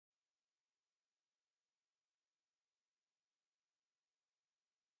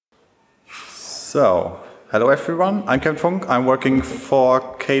So, hello everyone, I'm Kevin Funk. I'm working for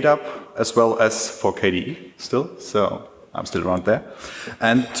KDAP as well as for KDE still, so I'm still around there.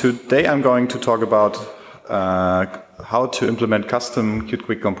 And today I'm going to talk about how to implement custom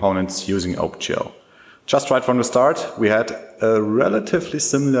Qt components using OpenGL. Just right from the start, we had a relatively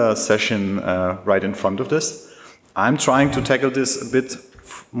similar session right in front of this. I'm trying to tackle this a bit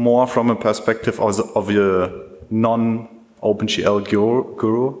more from a perspective of the non-OpenGL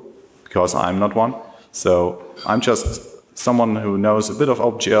guru, because I'm not one. So I'm just someone who knows a bit of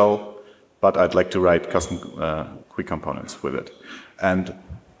OpenGL, but I'd like to write custom Qt components with it. And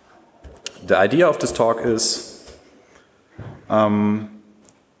the idea of this talk is how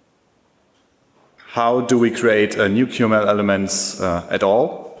do we create new QML elements at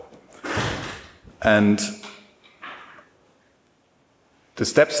all? And the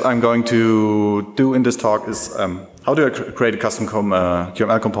steps I'm going to do in this talk is how do I create a custom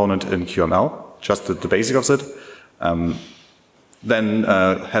QML component in QML, just the basic of it. Then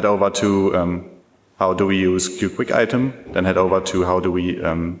head over to how do we use Qt item, then head over to how do we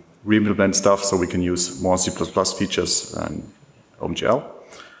re-implement stuff so we can use more C++ features in OpenGL.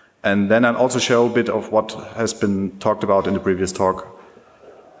 And then I'll also show a bit of what has been talked about in the previous talk,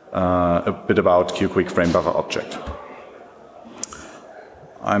 a bit about Qt frame buffer object.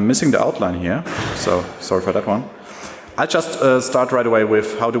 I'm missing the outline here, so sorry for that one. I'll just start right away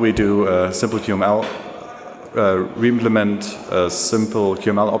with how do we do a simple QML, re-implement a simple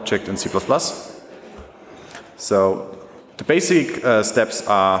QML object in C++. So the basic steps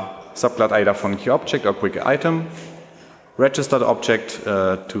are subclass IDA von QObject or Qt item, register the object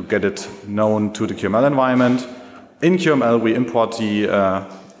to get it known to the QML environment. In QML we import the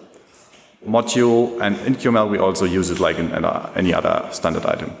module, and in QML we also use it like in any other standard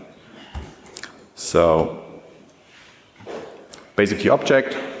item. So, basic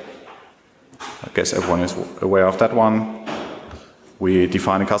QObject, I guess everyone is aware of that one. We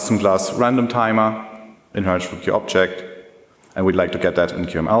define a custom class random timer, inherits from QObject, and we'd like to get that in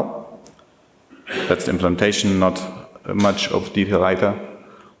QML. That's the implementation, not much of detail either.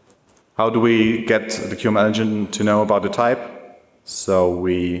 How do we get the QML engine to know about the type? So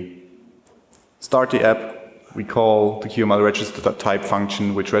we start the app, we call the QML register type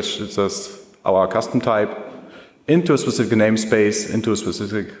function, which registers our custom type into a specific namespace, into a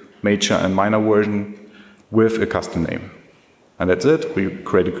specific major and minor version with a custom name. And that's it. We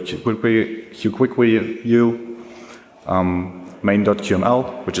create a Qt view,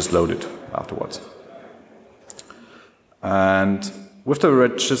 main.qml, which is loaded afterwards. And with the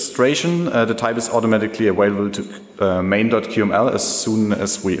registration, the type is automatically available to main.qml as soon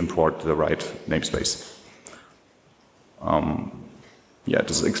as we import the right namespace. Yeah,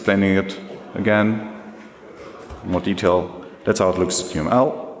 just explaining it again in more detail. That's how it looks in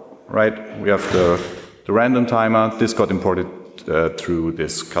QML, right? We have the random timer. This got imported through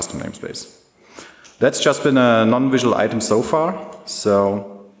this custom namespace. That's just been a non-visual item so far.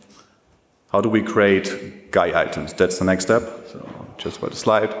 So how do we create guy items? That's the next step. So just for the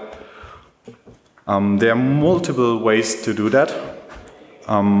slide. There are multiple ways to do that.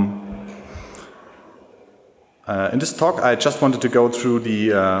 In this talk, I just wanted to go through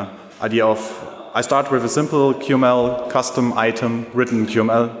the idea of, I start with a simple QML custom item written in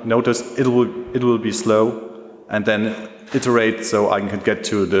QML. Notice it will be slow, and then iterate so I can get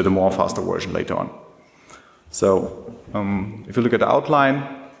to the more faster version later on. So if you look at the outline,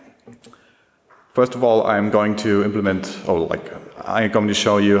 first of all, I'm going to implement, I'm going to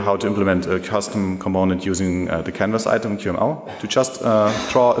show you how to implement a custom component using the canvas item QML to just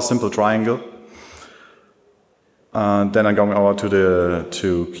draw a simple triangle. Then I'm going over to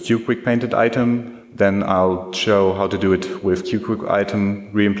Qt painted item. Then I'll show how to do it with Qt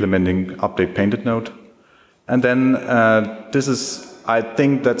item, re-implementing update painted node. And then this is, I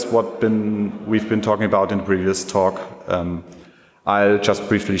think that's what we've been talking about in the previous talk. I'll just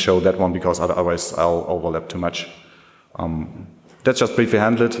briefly show that one because otherwise I'll overlap too much. That's just briefly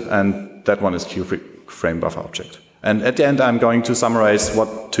handled, and that one is Qt frame buffer object. And at the end I'm going to summarize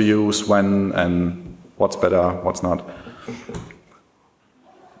what to use when and what's better, what's not.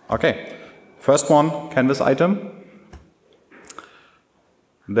 Okay, first one, canvas item.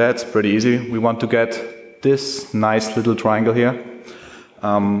 That's pretty easy. We want to get this nice little triangle here.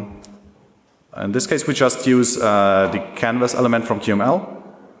 In this case, we just use the canvas element from QML,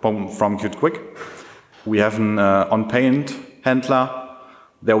 from Qt. We have an onPaint handler.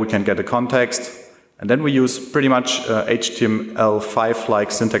 There we can get a context. And then we use pretty much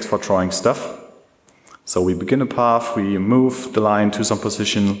HTML5-like syntax for drawing stuff. So we begin a path, we move the line to some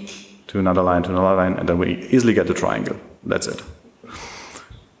position, to another line, and then we easily get a triangle. That's it.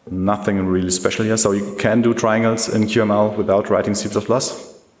 nothing really special here. So you can do triangles in QML without writing C++.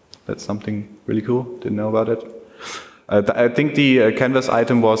 That's something really cool. Didn't know about it. I think the canvas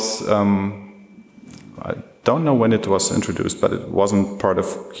item was, I don't know when it was introduced, but it wasn't part of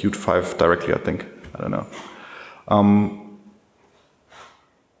Qt 5 directly, I think. I don't know.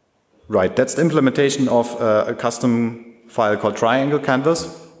 Right, that's the implementation of a custom file called triangle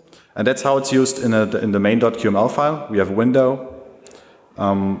canvas. And that's how it's used in the main.qml file. We have a window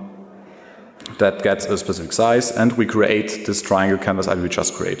that gets a specific size, and we create this triangle canvas item we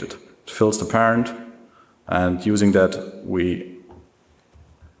just created. It fills the parent, and using that we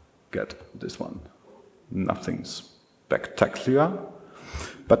get this one. Nothing spectacular.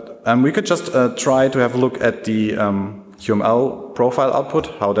 But we could just try to have a look at the QML profile output,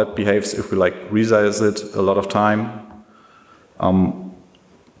 how that behaves if we like resize it a lot of time.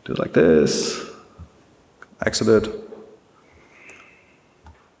 Do it like this, exit it.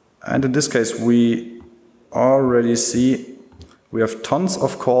 And in this case, we already see we have tons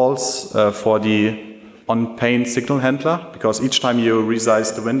of calls for the onPaint signal handler, because each time you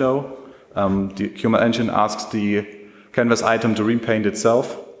resize the window, the QML engine asks the canvas item to repaint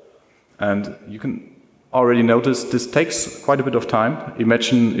itself. And you can already notice this takes quite a bit of time.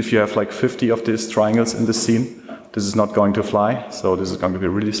 Imagine if you have like 50 of these triangles in the scene. This is not going to fly, so this is going to be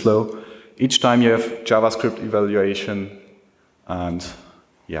really slow. Each time you have JavaScript evaluation, and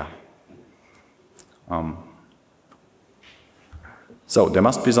yeah. So there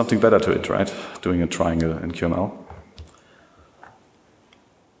must be something better to it, right? Doing a triangle in QML.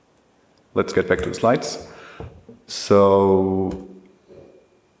 Let's get back to the slides. So,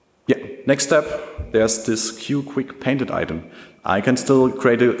 yeah, next step, there's this QQuick painted item. I can still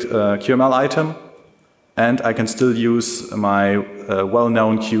create a QML item, and I can still use my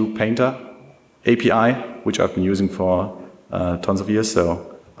well-known QPainter API, which I've been using for tons of years,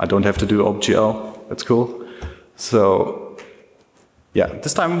 so I don't have to do OpenGL. That's cool. So, yeah,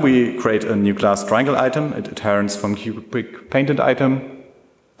 this time we create a new class triangle item. It inherits from QQuick painted item.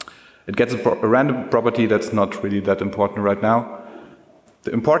 It gets a random property that's not really that important right now.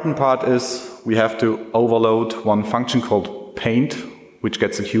 The important part is we have to overload one function called paint, which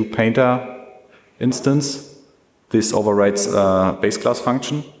gets a QPainter instance. This overrides a base class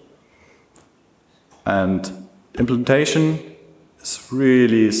function. And implementation is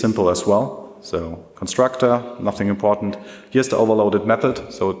really simple as well. So constructor, nothing important. Here's the overloaded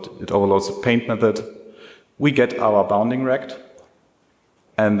method, so it overloads the paint method. We get our bounding rect,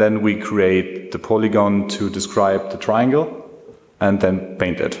 and then we create the polygon to describe the triangle, and then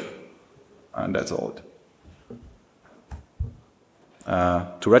paint it. And that's all.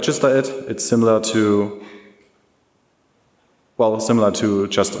 To register it, it's similar to, well, similar to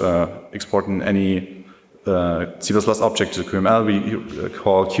just exporting any C++ object to QML. We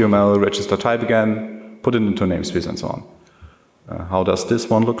call QML register type again, put it into a namespace and so on. How does this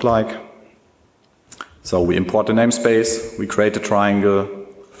one look like? So we import the namespace, we create a triangle,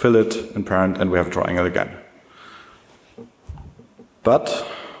 fill it in parent, and we have a triangle again. But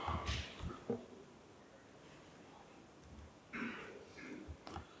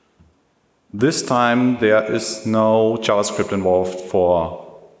this time there is no JavaScript involved for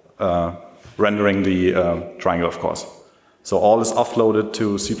rendering the triangle, of course. So all is offloaded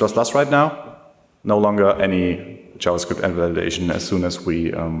to C++ right now. No longer any JavaScript validation as soon as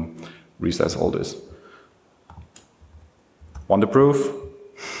we resize all this. Want the proof?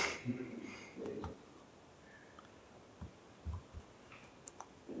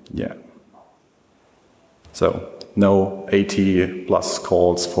 Yeah. So no 80 plus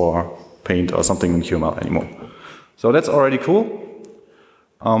calls for paint or something in QML anymore. So that's already cool.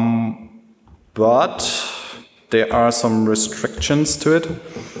 But there are some restrictions to it.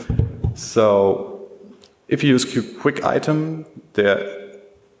 So if you use QQuick item,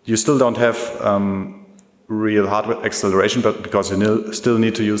 you still don't have real hardware acceleration, but because you still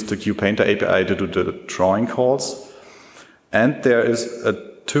need to use the QPainter API to do the drawing calls. And there is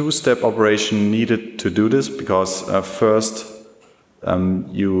a two-step operation needed to do this, because first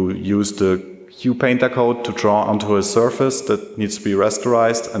you use the QPainter code to draw onto a surface that needs to be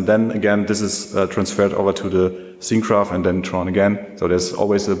rasterized, and then again this is transferred over to the scene graph and then drawn again. So there's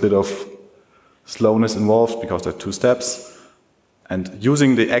always a bit of slowness involved because there are two steps. And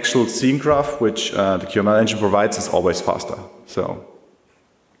using the actual scene graph, which the QML engine provides, is always faster. So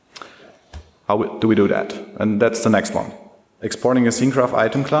how do we do that? And that's the next one. Exporting a scene graph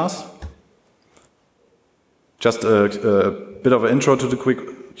item class. Just a bit of an intro to the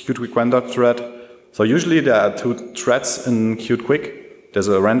QQuick render thread. So usually there are two threads in Qt. There's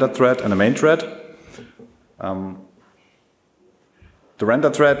a render thread and a main thread. The The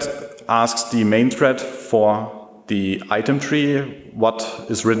render thread asks the main thread for the item tree, what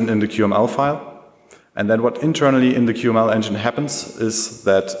is written in the QML file. And then what internally in the QML engine happens is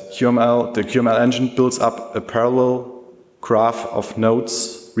that the QML engine builds up a parallel graph of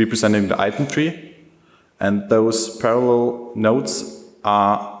nodes representing the item tree. And those parallel nodes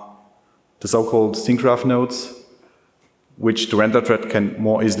are the so-called scene graph nodes, which the render thread can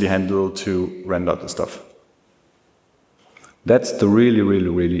more easily handle to render the stuff. That's the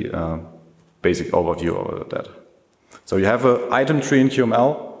really basic overview of that. So you have an item tree in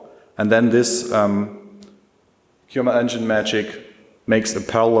QML, and then this QML engine magic makes a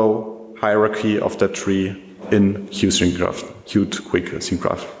parallel hierarchy of that tree in Qt quick scene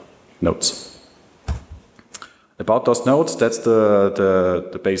graph nodes. About those nodes, that's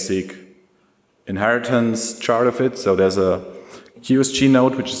the basic inheritance chart of it. So there's a QSG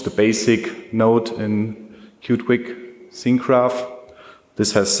node, which is the basic node in Qt quick scene graph.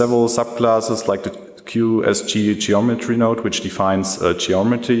 This has several subclasses like the QSG geometry node, which defines a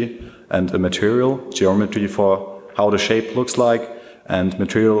geometry and a material. Geometry for how the shape looks like, and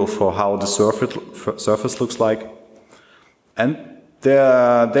material for how the surface looks like. And there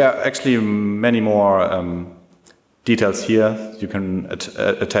are actually many more details here. You can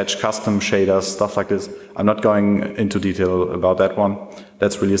attach custom shaders, stuff like this. I'm not going into detail about that one.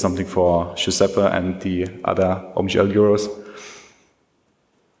 That's really something for Giuseppe and the other OpenGL gurus.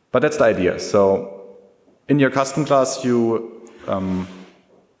 But that's the idea. So in your custom class, you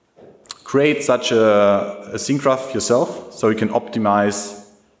create such a scene graph yourself, so you can optimize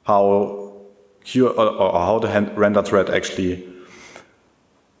how the render thread actually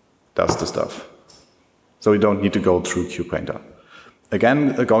does the stuff. So you don't need to go through QPainter.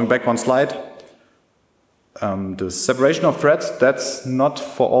 Again, going back one slide, the separation of threads, that's not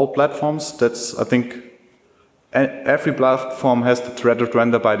for all platforms. That's, I think, every platform has the threaded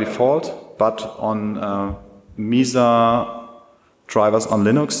render by default, but on Mesa drivers on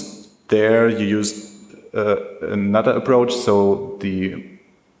Linux, there you use another approach, so the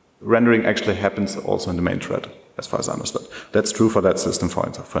rendering actually happens also in the main thread, as far as I understood. That's true for that system, for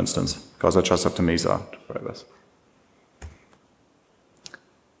instance, because I just have the Mesa drivers.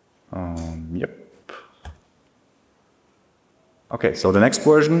 Yep. Okay, so the next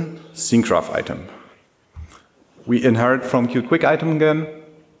version, scene graph item. We inherit from Qt quick item again,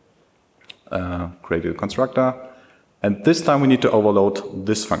 create a constructor, and this time we need to overload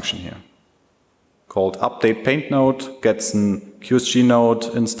this function here, called update paint node, gets an QSG node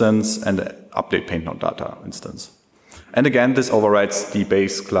instance and an update paint node data instance. And again, this overrides the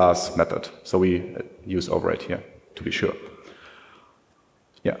base class method. So we use override here to be sure.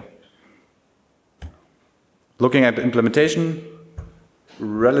 Yeah. Looking at the implementation,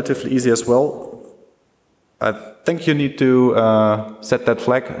 relatively easy as well. I think you need to set that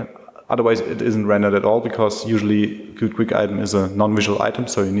flag. Otherwise, it isn't rendered at all, because usually Qt quick item is a non-visual item,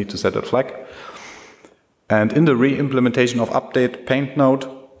 so you need to set that flag. And in the re-implementation of update paint node,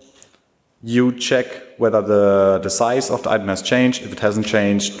 you check whether the size of the item has changed. If it hasn't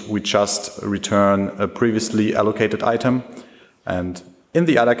changed, we just return a previously allocated item. And in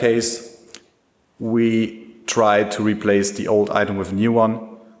the other case, we try to replace the old item with a new one.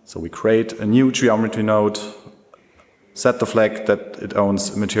 So we create a new geometry node, set the flag that it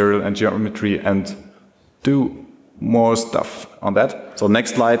owns material and geometry, and do more stuff on that. So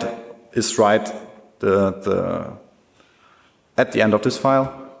next slide is right at the end of this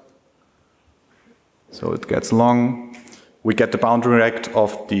file. So it gets long. We get the boundary rect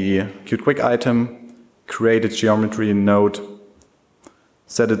of the Qt quick item, create a geometry node,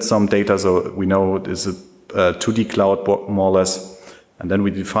 set it some data so we know it is a 2D cloud more or less, and then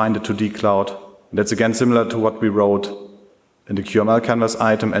we define the 2D cloud. That's again similar to what we wrote in the QML canvas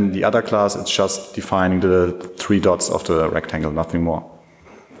item, and the other class, it's just defining the 3 dots of the rectangle, nothing more.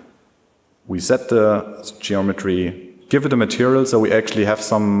 We set the geometry, give it a material, so we actually have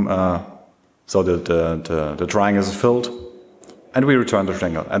some, so the triangle is filled, and we return the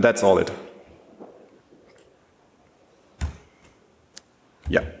rectangle, and that's all it.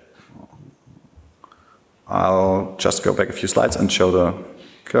 Yeah. I'll just go back a few slides and show the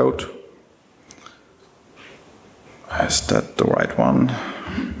code. Is that the right one?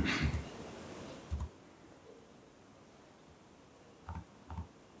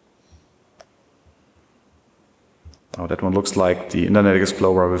 Oh, that one looks like the Internet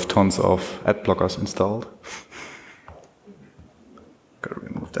Explorer with tons of ad blockers installed. Gotta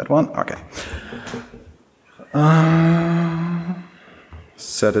remove that one. Okay.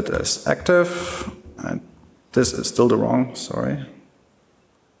 Set it as active. And this is still the wrong, sorry.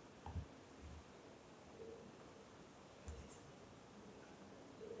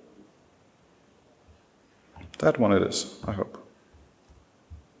 That one it is, I hope.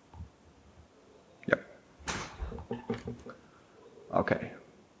 Yep. Okay.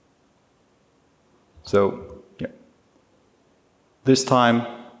 So, yeah. This time,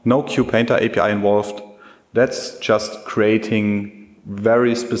 no QPainter API involved. That's just creating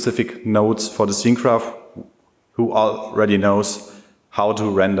very specific nodes for the scene graph who already knows how to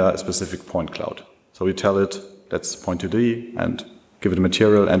render a specific point cloud. So we tell it that's point 2D and give it a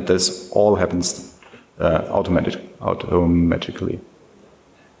material, and this all happens automatically.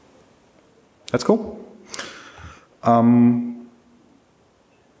 That's cool.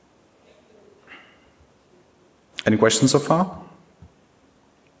 Any questions so far?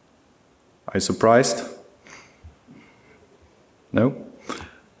 Are you surprised? No?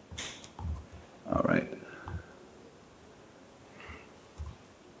 All right.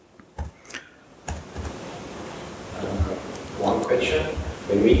 One question.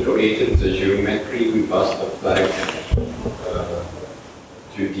 When we created the geometry, we passed up like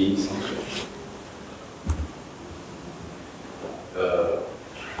 2D something.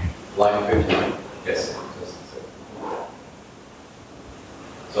 Line 59. Yes.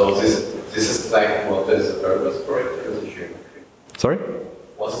 So this is like what is the purpose for it, or is it geometry? Sorry?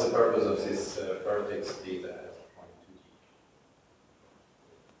 What's the purpose of this vertex data at point 2D?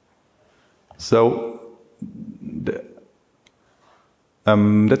 So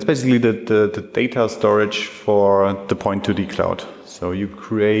that's basically the data storage for the point 2D cloud. So you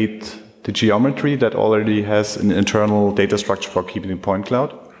create the geometry that already has an internal data structure for keeping the point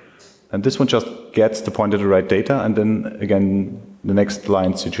cloud. And this one just gets the point at the right data, and then again, the next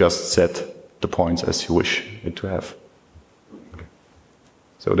lines you just set the points as you wish it to have.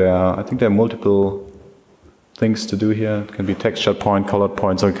 So I think there are multiple things to do here. It can be textured point, colored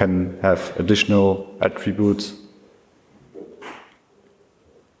points, or it can have additional attributes.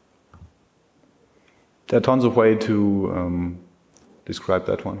 There are tons of ways to describe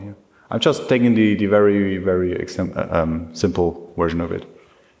that one here. I'm just taking the very, very simple version of it.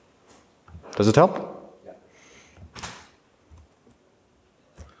 Does it help? Yeah.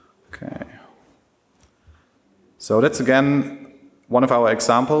 Okay. So that's again one of our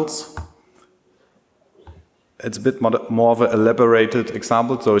examples. It's a bit more of an elaborated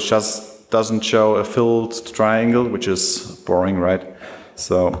example, so it just doesn't show a filled triangle, which is boring, right?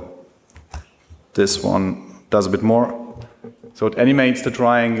 So this one does a bit more. So it animates the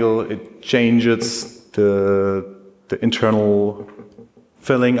triangle, it changes the internal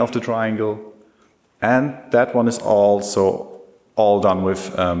filling of the triangle, and that one is also all done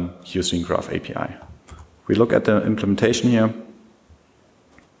with QScene Graph API. We look at the implementation here.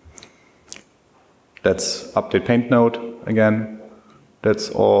 That's update paint node again. That's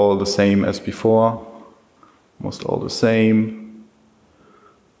all the same as before, almost all the same.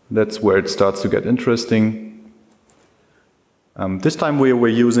 That's where it starts to get interesting. This time we were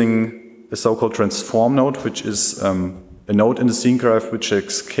using a so-called transform node, which is a node in the scene graph which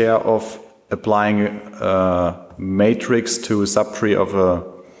takes care of applying a matrix to a subtree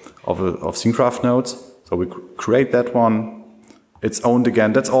of scene graph nodes. So we create that one. It's owned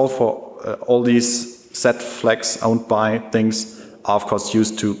again. That's all for all these set flags owned by things are of course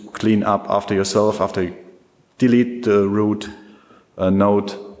used to clean up after yourself. After you delete the root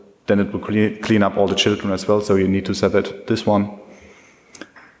node, then it will clean up all the children as well. So you need to set it this one.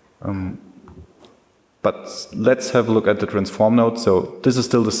 But let's have a look at the transform node. So this is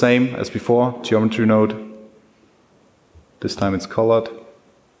still the same as before, geometry node. This time it's colored.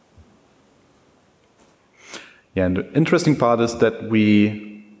 Yeah, and the interesting part is that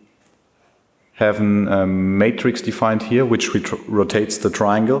we have a matrix defined here, which rotates the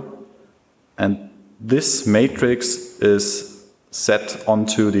triangle. And this matrix is set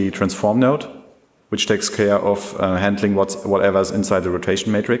onto the transform node, which takes care of handling whatever is inside the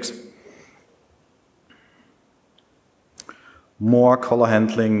rotation matrix. More color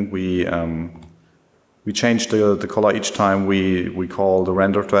handling. We change the color each time we call the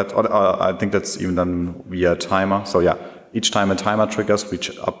render thread. I think that's even done via timer. So yeah, each time a timer triggers, we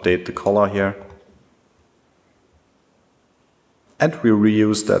update the color here. And we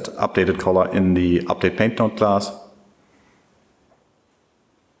reuse that updated color in the update paint node class.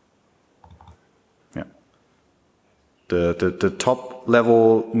 Yeah. The top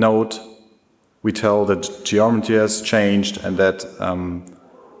level node, we tell that geometry has changed and that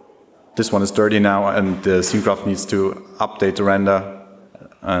this one is dirty now and the scene graph needs to update the render,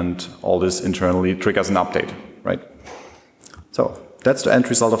 and all this internally triggers an update, right? So that's the end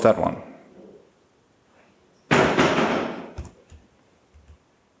result of that one.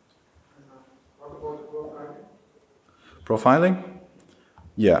 Profiling?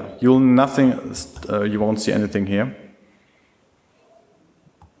 Yeah, you won't see anything here.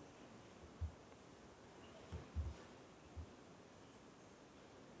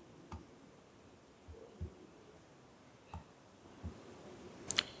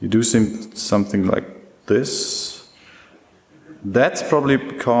 You do something like this. That's probably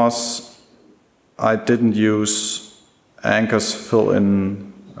because I didn't use anchors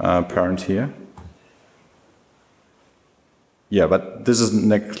fill-in parent here. Yeah, but this is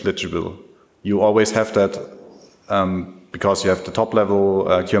negligible. You always have that because you have the top-level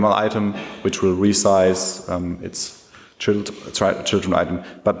QML item, which will resize its children item.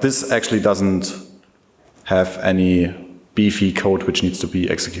 But this actually doesn't have any beefy code which needs to be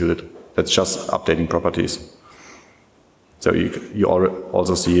executed. That's just updating properties. So you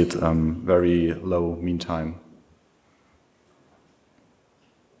also see it very low mean time.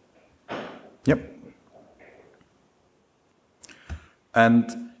 Yep.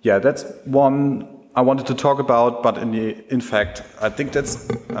 And yeah, that's one I wanted to talk about, but in fact, I think that's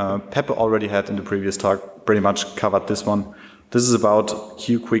Pepe already had in the previous talk, pretty much covered this one. This is about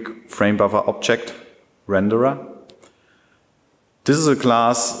QQuick frame buffer object renderer. This is a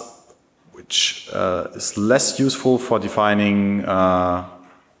class which is less useful for defining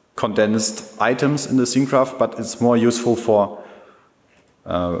condensed items in the scene graph, but it's more useful for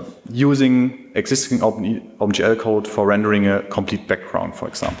using existing OpenGL code for rendering a complete background, for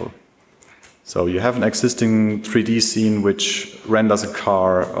example. So you have an existing 3D scene which renders a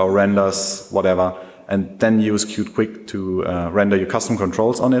car or renders whatever, and then use QQuick to render your custom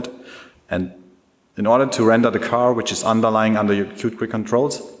controls on it. And in order to render the car, which is underlying under your QQuick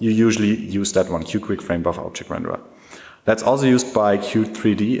controls, you usually use that one, QQuick frame buffer object renderer. That's also used by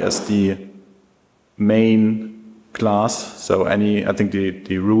Qt3D as the main class. So I think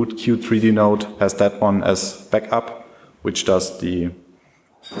the root Qt3D node has that one as backup, which does the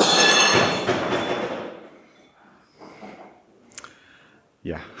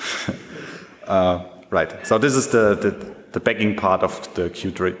yeah. Right. So this is the backing part of the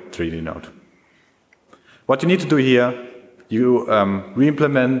Qt3D node. What you need to do here, you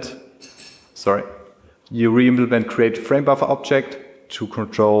re-implement create frame buffer object to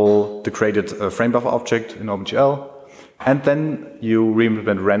control the created frame buffer object in OpenGL, and then you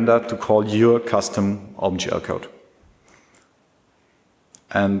re-implement render to call your custom OpenGL code.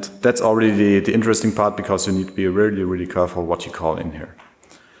 And that's already the interesting part, because you need to be really, really careful what you call in here.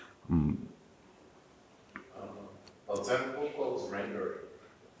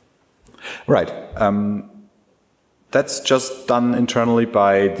 Right. That's just done internally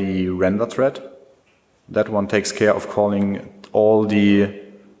by the render thread. That one takes care of calling all the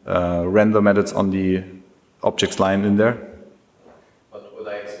render methods on the objects line in there. But would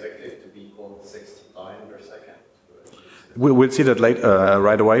I expect it to be called 60 times per second? We'll see that later,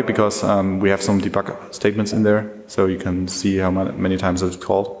 right away, because we have some debug statements in there, so you can see how many times it's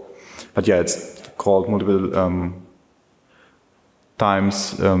called. But yeah, it's called multiple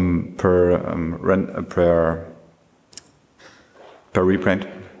times per reprint.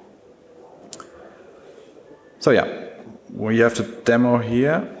 So yeah, we have the demo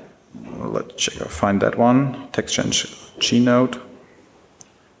here. Let's check, find that one. Text change G node.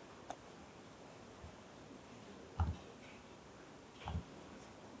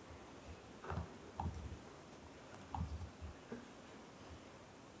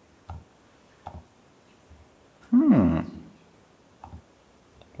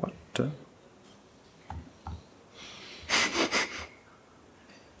 What the?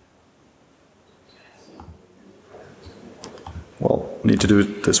 Well, we need to do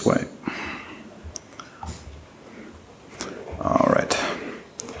it this way. All right.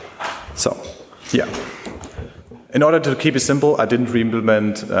 So, yeah. In order to keep it simple, I didn't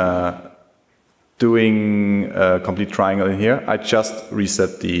re-implement doing a complete triangle in here. I just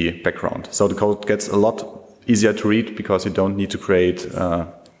reset the background. So the code gets a lot easier to read, because you don't need to create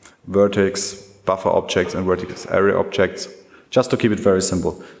vertex buffer objects and vertex area objects, just to keep it very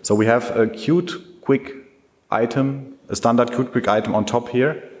simple. So we have a QQuick item, a standard QQuick item on top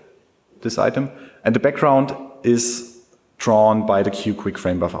here, this item, and the background is drawn by the QQuick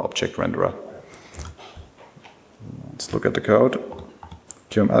frame buffer object renderer. Let's look at the code.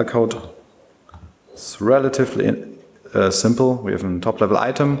 QML code. It's relatively simple. We have a top-level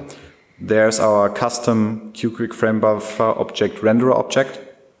item. There's our custom QQuick frame buffer object renderer object,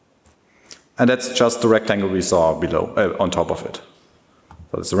 and that's just the rectangle we saw below, on top of it.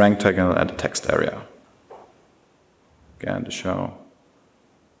 So it's a rectangle and a text area. Again, to show.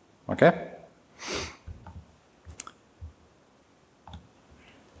 Okay.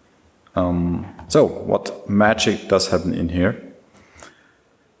 So what magic does happen in here?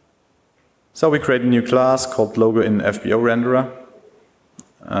 So we create a new class called logo in FBO renderer.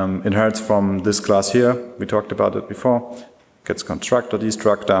 Inherits from this class here. We talked about it before. Gets constructor,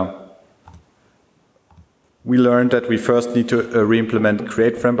 destructor. We learned that we first need to re-implement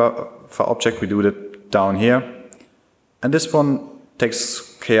create frame for object. We do it down here. And this one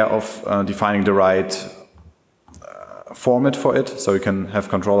takes care of defining the right format for it, so you can have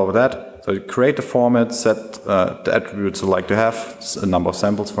control over that. So you create the format, set the attributes you like to have, a number of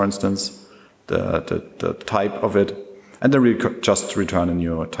samples for instance, the type of it, and then we just return a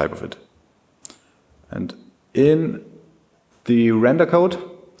new type of it. And in the render code,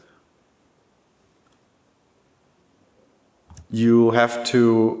 you have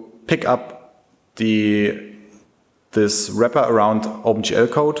to pick up this wrapper around OpenGL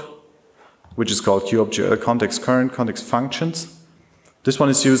code, which is called QOpenGL context current, context functions. This one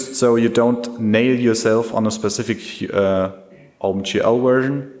is used so you don't nail yourself on a specific OpenGL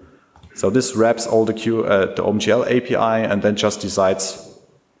version. So this wraps all the OpenGL API and then just decides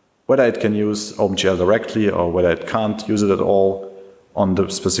whether it can use OpenGL directly or whether it can't use it at all on the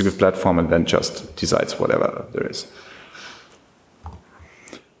specific platform, and then just decides whatever there is.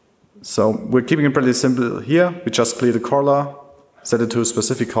 So we're keeping it pretty simple here. We just clear the color, set it to a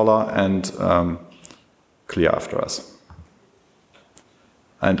specific color, and clear after us.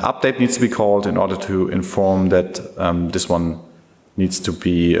 And update needs to be called in order to inform that this one needs to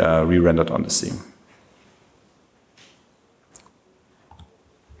be re-rendered on the scene.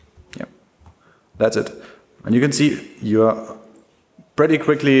 Yeah, that's it. And you can see you're pretty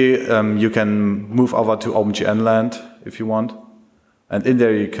quickly you can move over to OpenGL land if you want. And in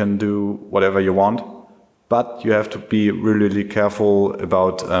there you can do whatever you want, but you have to be really, really careful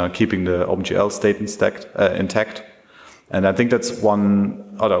about keeping the OpenGL state intact. And I think that's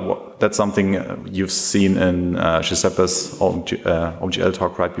that's something you've seen in Giuseppe's OpenGL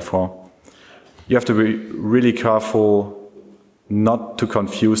talk right before. You have to be really careful not to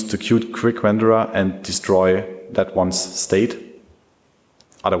confuse the quick renderer and destroy that one's state.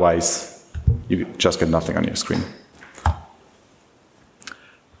 Otherwise, you just get nothing on your screen.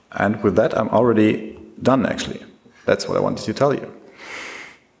 And with that, I'm already done, actually. That's what I wanted to tell you.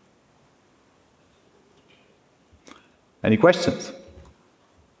 Any questions?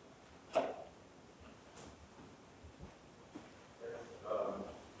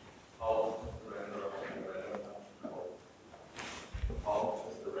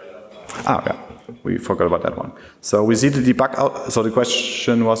 Yeah, we forgot about that one. So we see the debug out. So the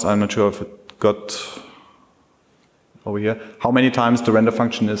question was, I'm not sure if it got over here, how many times the render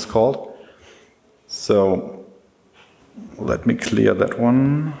function is called. So let me clear that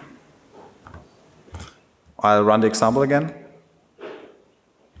one. I'll run the example again.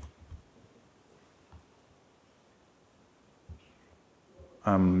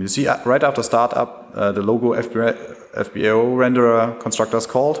 You see right after startup, the logo FBO renderer constructor is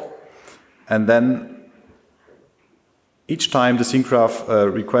called. And then each time the scene graph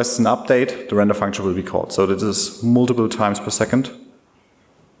requests an update, the render function will be called. So this is multiple times per second.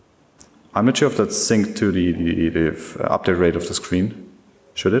 I'm not sure if that's synced to the update rate of the screen.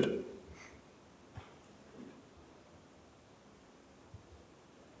 Should it?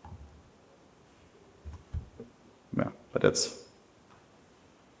 Yeah, but that's...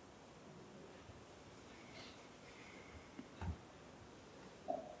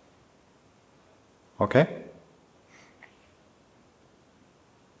 Okay.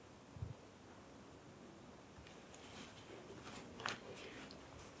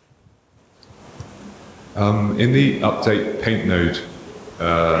 In the update paint node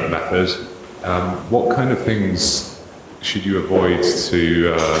method, what kind of things should you avoid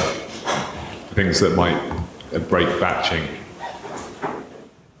to things that might break batching?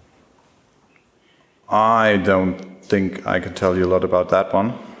 I don't think I can tell you a lot about that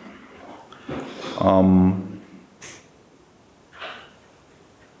one.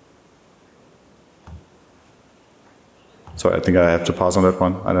 So I think I have to pass on that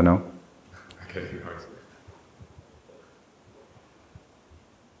one. I don't know. Okay, thanks.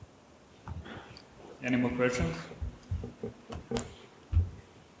 Any more questions?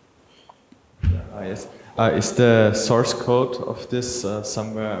 Yes. Is the source code of this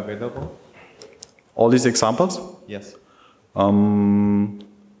somewhere available? All these examples? Yes.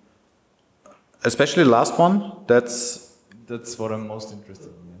 Especially the last one, that's what I'm most interested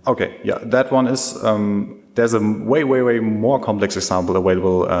in. okay, yeah, that one is, there's a way more complex example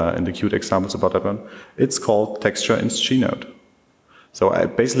available in the Qt examples about that one. It's called texture in G-Node. So I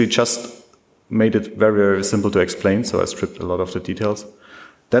basically just made it very simple to explain, so I stripped a lot of the details.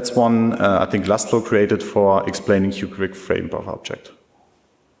 That's one I think Laszlo created for explaining Q-quick frame buffer object.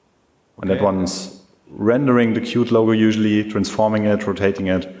 And that one's rendering the Qt logo usually, transforming it, rotating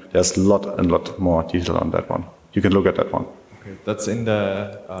it. There's a lot more detail on that one. You can look at that one. Okay, that's in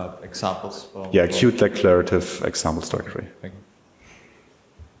the examples. Yeah, Qt declarative examples directory. Thank you.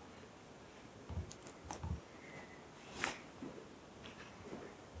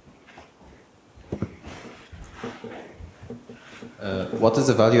 What is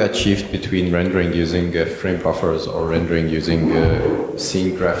the value achieved between rendering using frame buffers or rendering using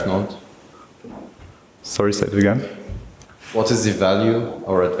scene graph node? Sorry, say it again. What is the value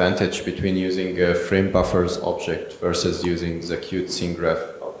or advantage between using frame buffers object versus using the Qt scene graph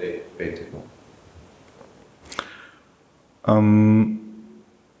of the painted node?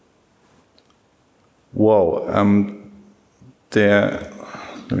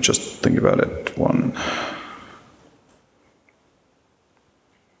 Let me just think about it. One.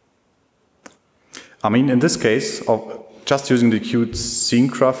 I mean, in this case, of just using the Qt scene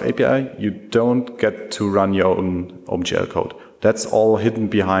graph API, you don't get to run your own OpenGL code. That's all hidden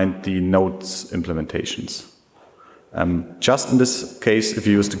behind the nodes implementations. Just in this case, if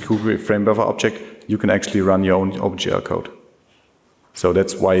you use the Qt frame buffer object, you can actually run your own OpenGL code. So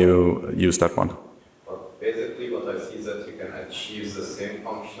that's why you use that one. But basically, what I see is that you can achieve the same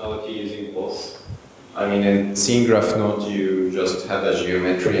functionality using both. I mean, in scene graph node, you just have a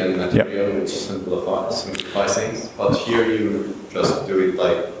geometry and material, which simplifies things. But here, you just do it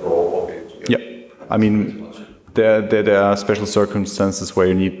like raw object. Yeah, I mean, there are special circumstances where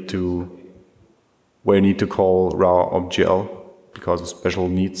you need to call raw OpenGL because of special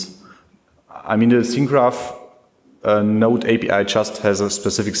needs. I mean, the scene graph node API just has a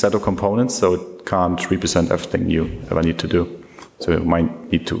specific set of components, so it can't represent everything you ever need to do. So you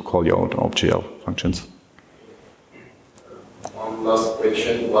might need to call your own OpenGL functions. One last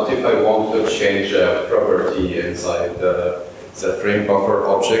question. What if I want to change a property inside the frame buffer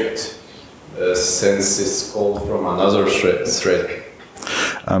object since it's called from another thread?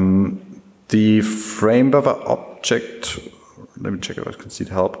 The frame buffer object, let me check if I can see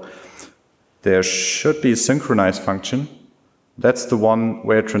the help. There should be a synchronize function. That's the one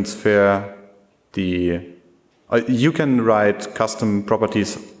where transfer the you can write custom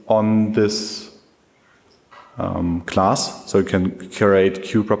properties on this class, so you can create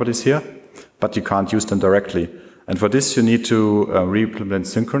Q properties here, but you can't use them directly. And for this, you need to re-implement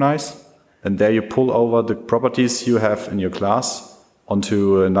synchronize, and there you pull over the properties you have in your class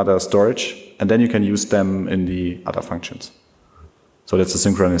onto another storage, and then you can use them in the other functions. So that's a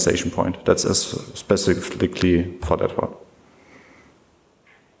synchronization point. That's specifically for that one.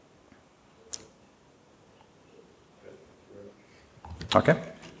 Okay.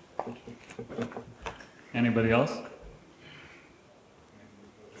 Anybody else?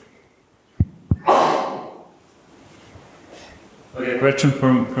 Okay, question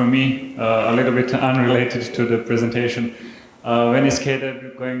from me, a little bit unrelated to the presentation. When is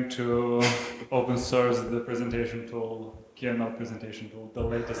KDAB going to open source the presentation tool, KML presentation tool, the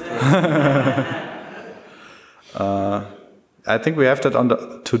latest one? I think we have that on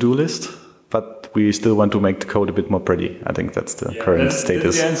the to-do list, but we still want to make the code a bit more pretty. I think that's the current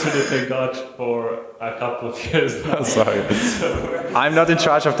status. That's the answer that I got for a couple of years now. Sorry. I'm not in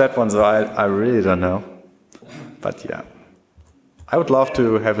charge of that one, so I really don't know. But yeah, I would love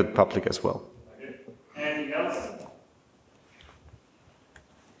to have it public as well. Okay. Anything else?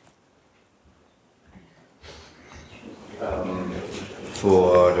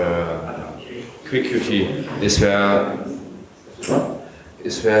 For the quick QT,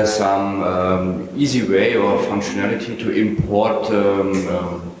 is there some easy way or functionality to import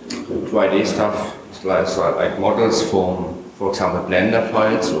 2D stuff, like models from, for example, Blender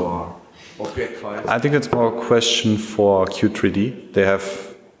files or object files? I think it's more a question for Qt3D. They have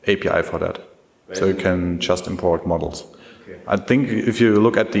API for that, so you can just import models. Okay. I think if you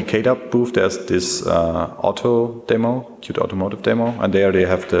look at the KDAB booth, there's this auto demo, Qt Automotive demo, and there they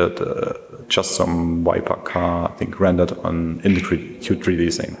have just some Viper car, I think, rendered in the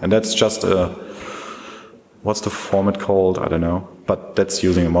Qt3D thing. And that's just what's the format called? I don't know. But that's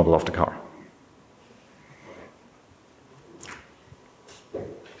using a model of the car.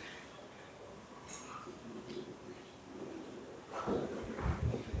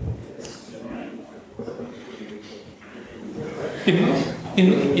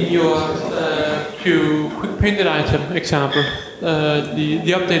 In your quick painted item example,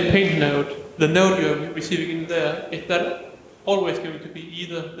 the update paint node, the node you're receiving in there, is that always going to be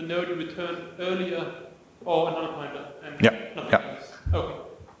either the node you returned earlier or another pointer? And Yeah. else? Okay.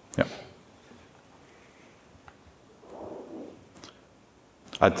 Yeah.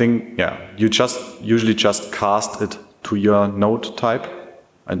 I think, you usually just cast it to your node type,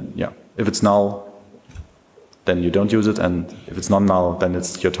 and If it's null, then you don't use it, and if it's non-null, then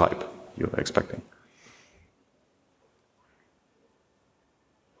it's your type you're expecting.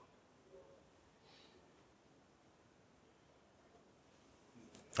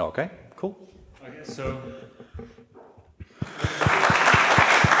 Okay, cool. Okay, so.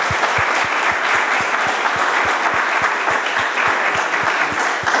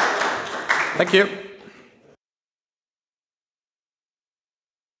 Thank you.